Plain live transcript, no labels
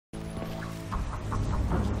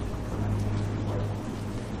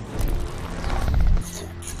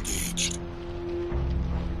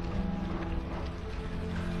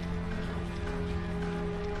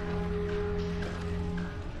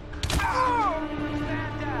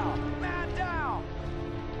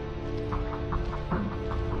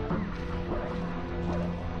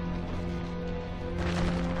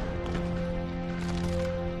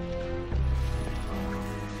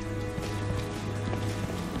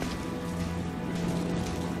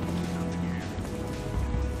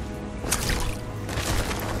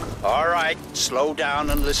right, slow down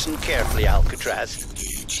and listen carefully, Alcatraz.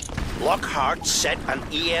 Lockhart set an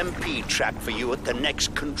EMP trap for you at the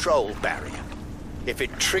next control barrier. If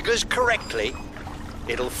it triggers correctly,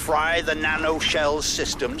 it'll fry the nanoshell's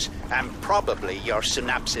systems and probably your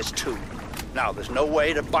synapses too. Now, there's no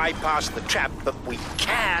way to bypass the trap, but we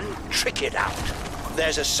can trick it out.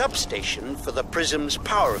 There's a substation for the Prism's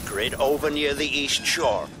power grid over near the East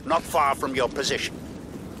Shore, not far from your position.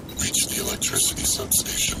 Reach the electricity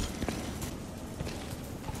substation.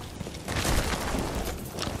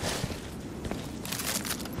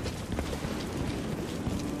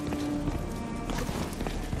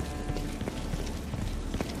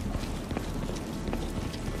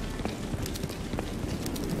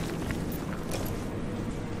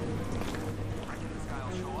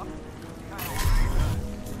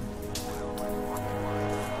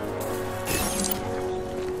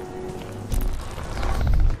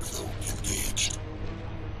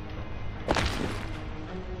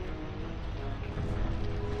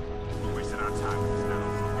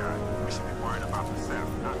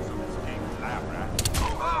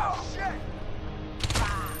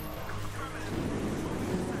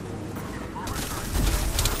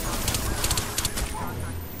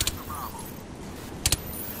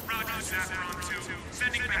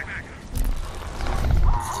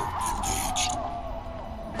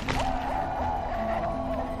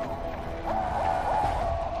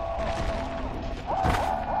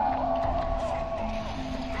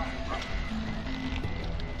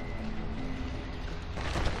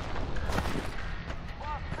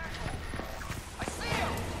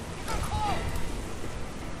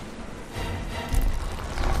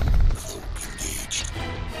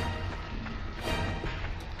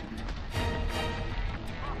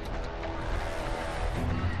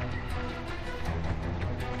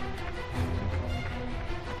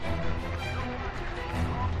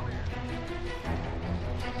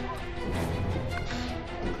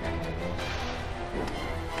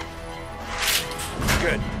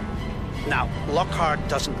 Good. Now, Lockhart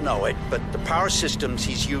doesn't know it, but the power systems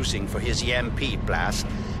he's using for his EMP blast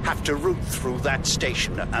have to route through that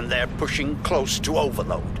station, and they're pushing close to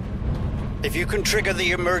overload. If you can trigger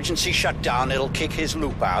the emergency shutdown, it'll kick his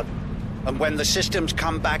loop out, and when the systems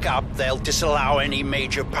come back up, they'll disallow any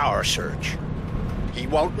major power surge. He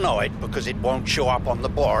won't know it because it won't show up on the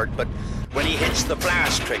board, but when he hits the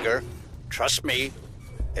blast trigger, trust me,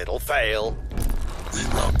 it'll fail.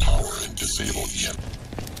 Reroute power and disable EMP.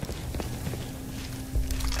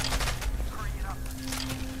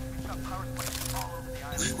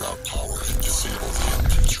 Reroute power and disable the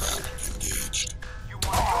EMP trap. Engaged. You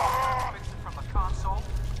want to fix it from the console?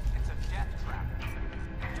 It's a death trap.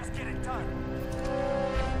 Just get it done.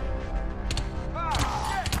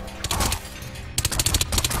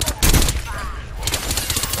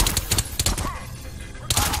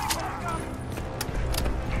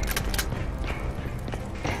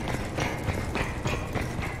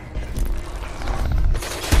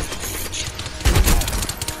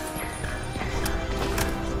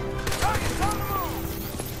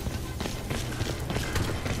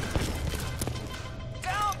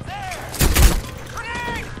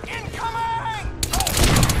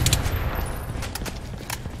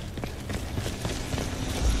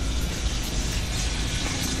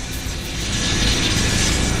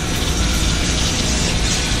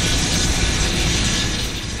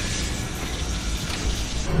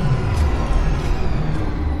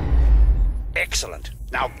 Excellent.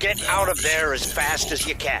 Now get out of there as fast as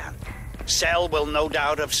you can. Cell will no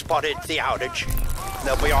doubt have spotted the outage.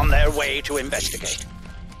 They'll be on their way to investigate.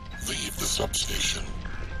 Leave the substation.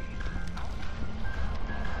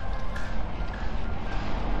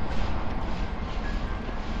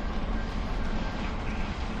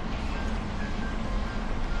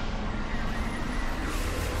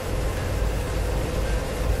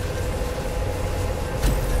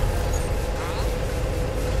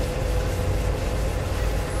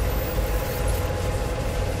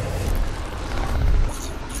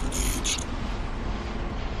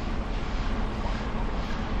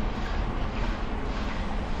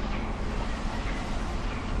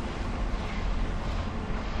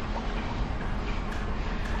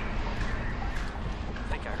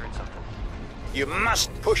 You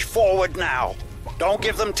must push forward now. Don't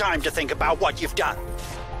give them time to think about what you've done.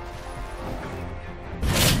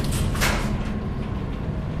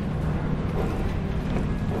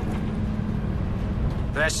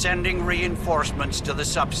 They're sending reinforcements to the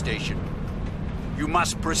substation. You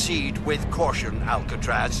must proceed with caution,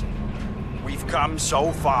 Alcatraz. We've come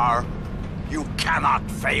so far. You cannot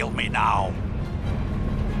fail me now.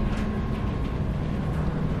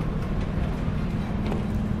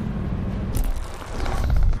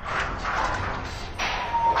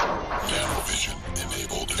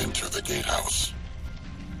 the gatehouse.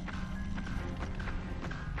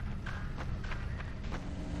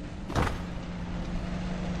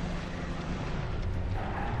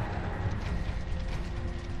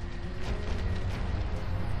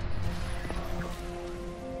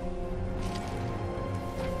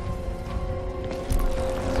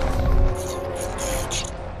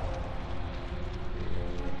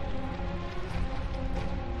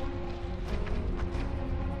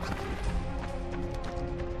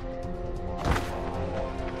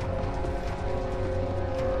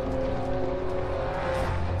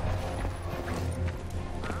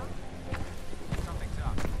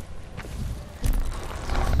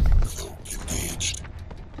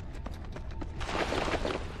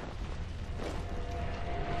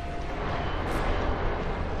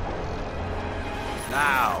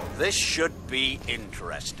 Now, this should be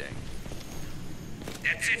interesting.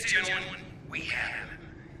 That's it, gentlemen. We have him.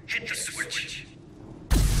 Hit the switch.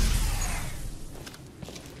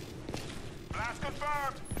 Blast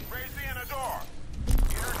confirmed. Raise the inner door.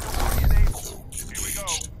 Inner door enabled. Here we go.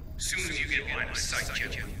 Soon as you get line of sight,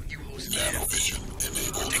 gentlemen, you host the Nanovision We're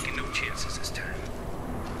enabled. taking no chances this time.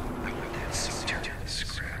 I want that soldier to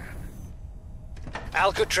scrap.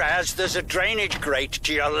 Alcatraz, there's a drainage grate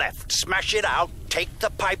to your left. Smash it out, take the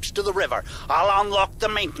pipes to the river. I'll unlock the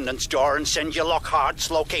maintenance door and send you Lockhart's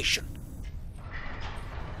location.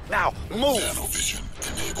 Now, move! Nanovision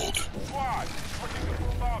enabled. Squad, pushing to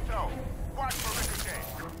full auto. Watch for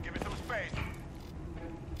ricochet. Give it some space.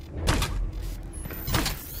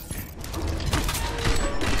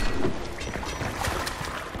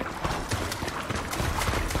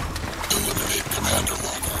 Eliminate Commander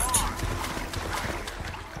Lockhart.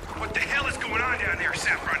 What the hell is going on down there,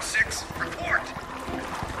 Saffron 6? Report!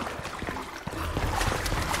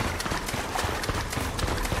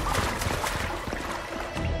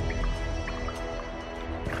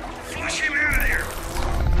 Flush him out of there!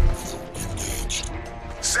 Engaged.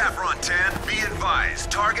 Saffron 10, be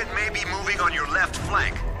advised. Target may be moving on your left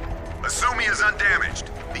flank. Assume he is undamaged.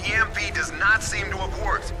 The EMP does not seem to have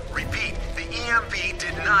worked. Repeat, the EMP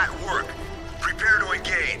did not work. Prepare to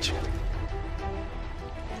engage.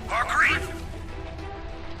 Hargreave!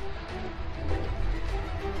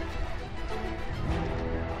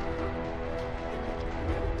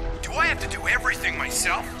 Do I have to do everything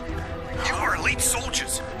myself? You are elite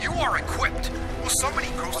soldiers. You are equipped. Will somebody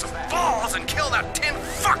grow some balls and kill that tin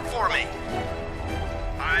fuck for me?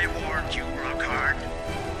 I warned you, Lockhart.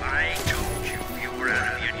 I told you you were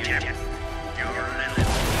out of your depth. Your little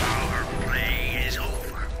power play is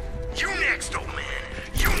over. You next, old man.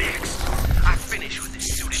 You next. I finished with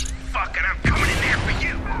this suited fuck and I'm coming in there for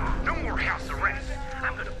you. No more house arrest.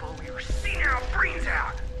 I'm gonna blow your senile brains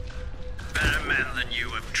out. Better men than you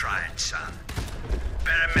have tried, son.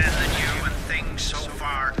 Better men than you and things so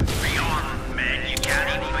far beyond men you can't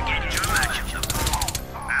even begin to imagine them.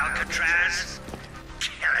 Alcatraz,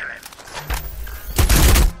 kill him.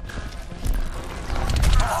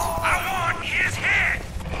 I want his head!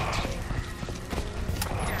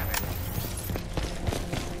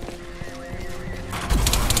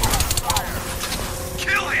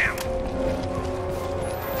 Kill him!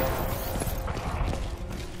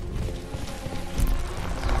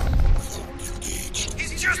 Engaged.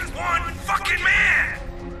 He's just one fucking man!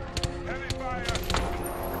 Heavy fire.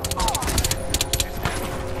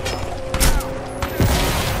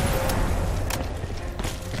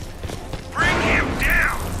 Bring him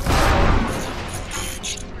down!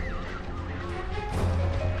 Engaged.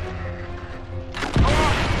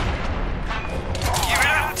 Give it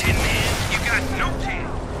up, Tin Man. You got no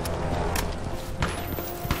tail.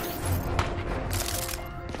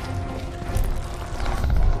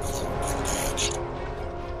 Engaged.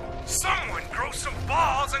 Someone grow some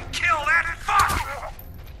balls and kill that fuck!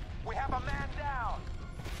 We have a man down.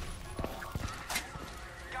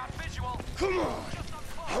 Got visual. Come on!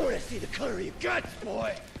 I want to see the color of your guts,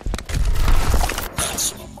 boy!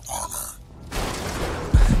 Maximum armor.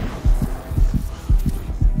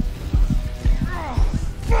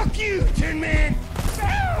 Fuck you, Tin Man!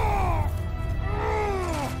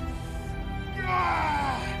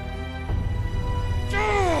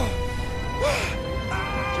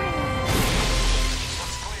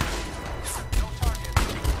 Looks clear. No target.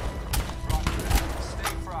 Roger that.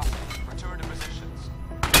 Stay frosty. Return to positions.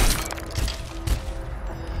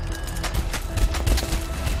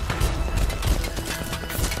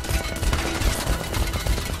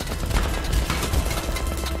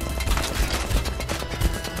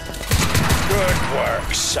 Good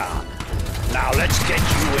work, son. Now let's get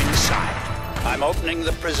you inside. I'm opening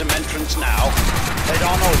the prism entrance now. Head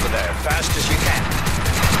on over there, fast as you can.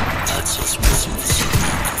 Access missing facility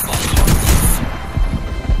confined on roof.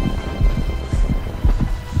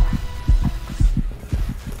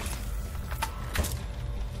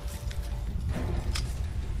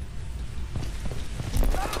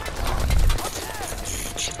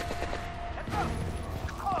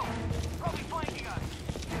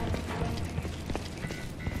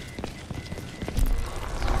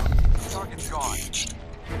 Target's gone.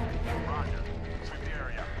 Roger. Sweep the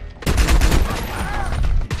area.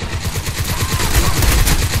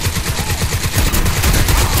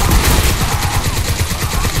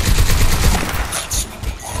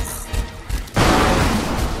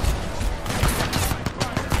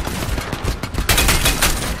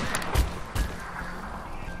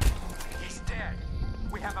 He's dead.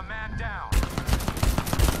 We have a man down.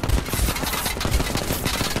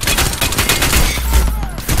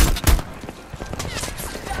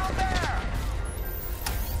 Down there!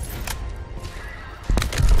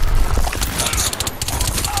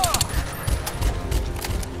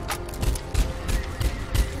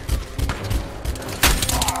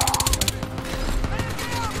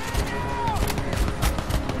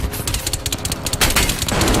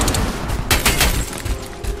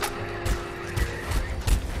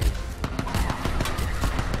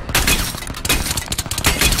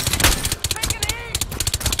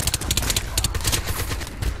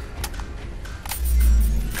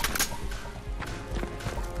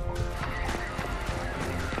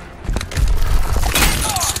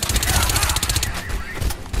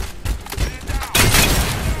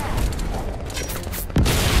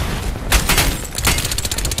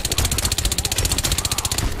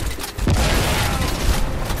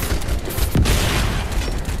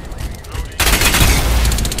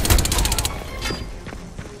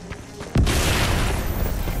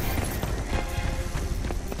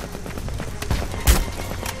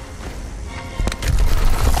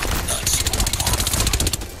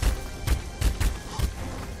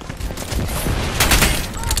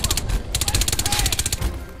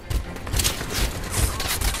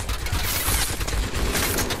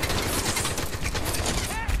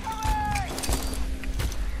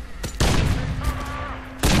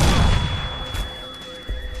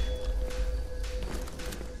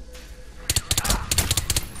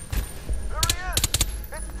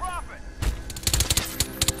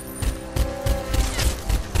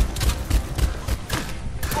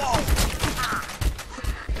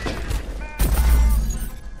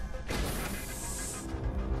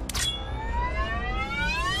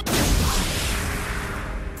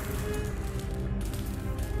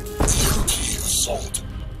 Assault.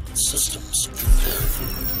 Systems prepared.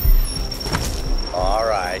 All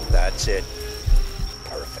right, that's it.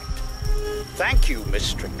 Perfect. Thank you, Miss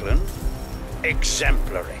Strickland.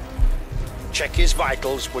 Exemplary. Check his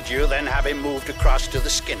vitals, would you? Then have him moved across to the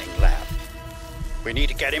skinning lab. We need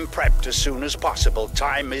to get him prepped as soon as possible.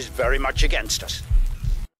 Time is very much against us.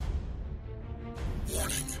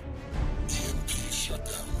 Warning. EMP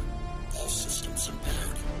shutdown. All systems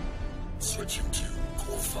impaired. Switching to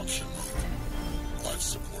core function mode. Life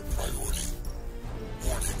support priority.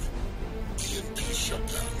 Warning. EMP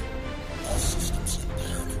shutdown. All systems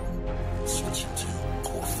impaired. Switching to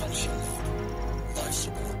core function mode. Life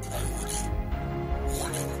support priority.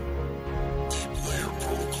 Warning. Deep layer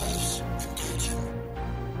protocols engaging.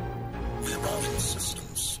 Rerouting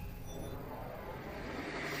systems.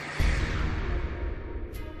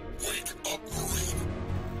 Wake up, Marine.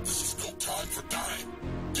 This is no time for dying.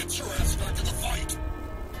 Get your ass back in the fight.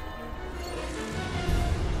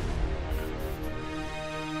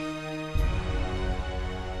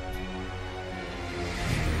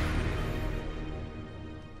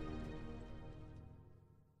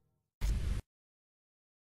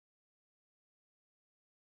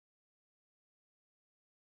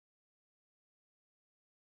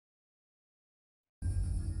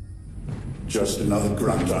 Just another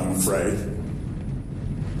grunt, I'm afraid.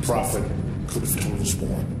 Prophet could have told us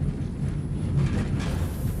more.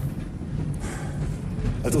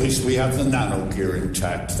 At least we have the nano gear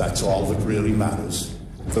intact. That's all that really matters.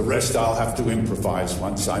 The rest I'll have to improvise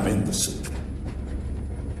once I'm in the suit.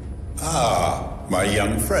 Ah, my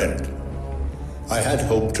young friend. I had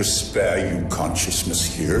hoped to spare you consciousness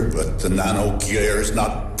here, but the nano gear is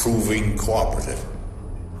not proving cooperative.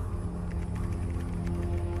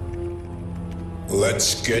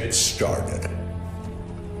 Let's get started.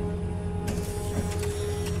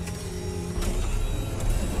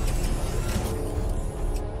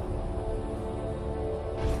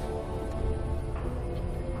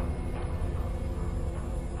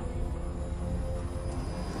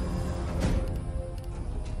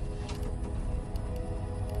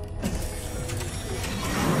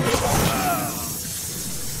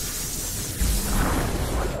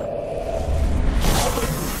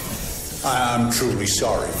 I am truly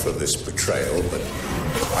sorry for this betrayal, but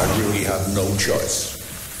I really have no choice.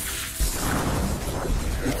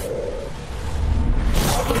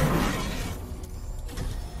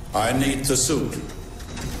 I need the suit.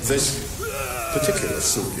 This particular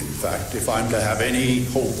suit, in fact, if I'm to have any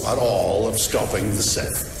hope at all of stopping the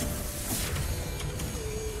Seth.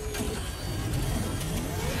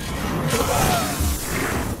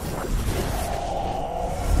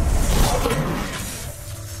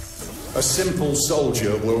 A simple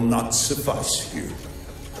soldier will not suffice you.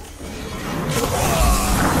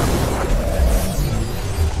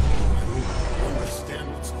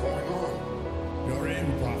 Understand what's going on? You're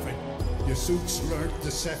in, Prophet. Your suit's learnt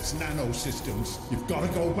the Seth's nanosystems. You've got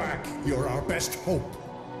to go back. You're our best hope.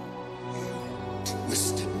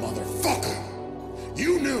 Twisted motherfucker!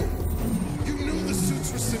 You knew! You knew the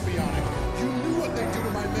suits were symbiotic. You knew what they'd do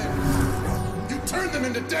to my men. You turned them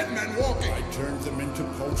into dead men walking. I turned them into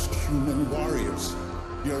post-human warriors.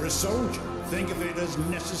 You're a soldier. Think of it as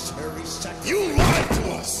necessary sacrifice. You lied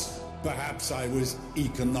to us! Perhaps I was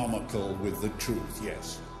economical with the truth,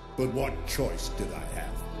 yes. But what choice did I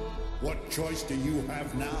have? What choice do you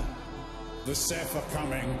have now? The Seth are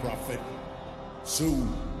coming, Prophet.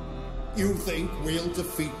 Soon. You think we'll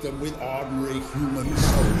defeat them with ordinary human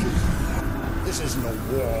soldiers? This is no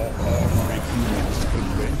war ordinary humans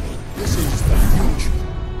can win. This is the future.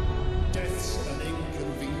 Death's an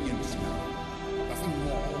inconvenience now. Nothing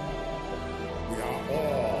more. We are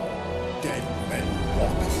all dead men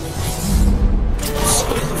walking.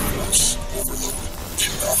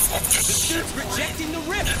 The suit's rejecting the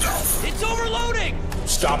rift! It's overloading!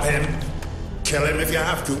 Stop him. Kill him if you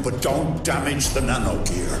have to, but don't damage the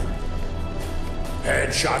nanogear.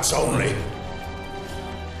 Headshots only.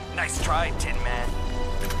 Nice try, Tin Man.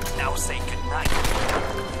 Now say goodnight.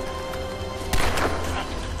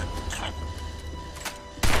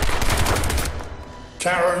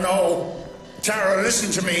 Tara, no. Tara,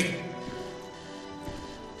 listen to me.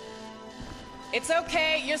 It's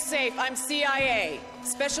okay, you're safe. I'm CIA,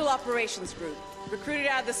 Special Operations Group. Recruited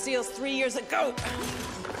out of the SEALs 3 years ago.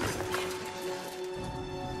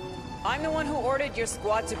 I'm the one who ordered your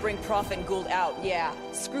squad to bring Prophet and Gould out, yeah.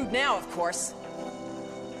 Screwed now, of course.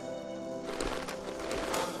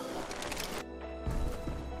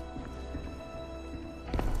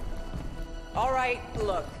 All right,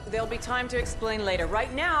 look, there'll be time to explain later.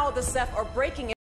 Right now, the Seth are breaking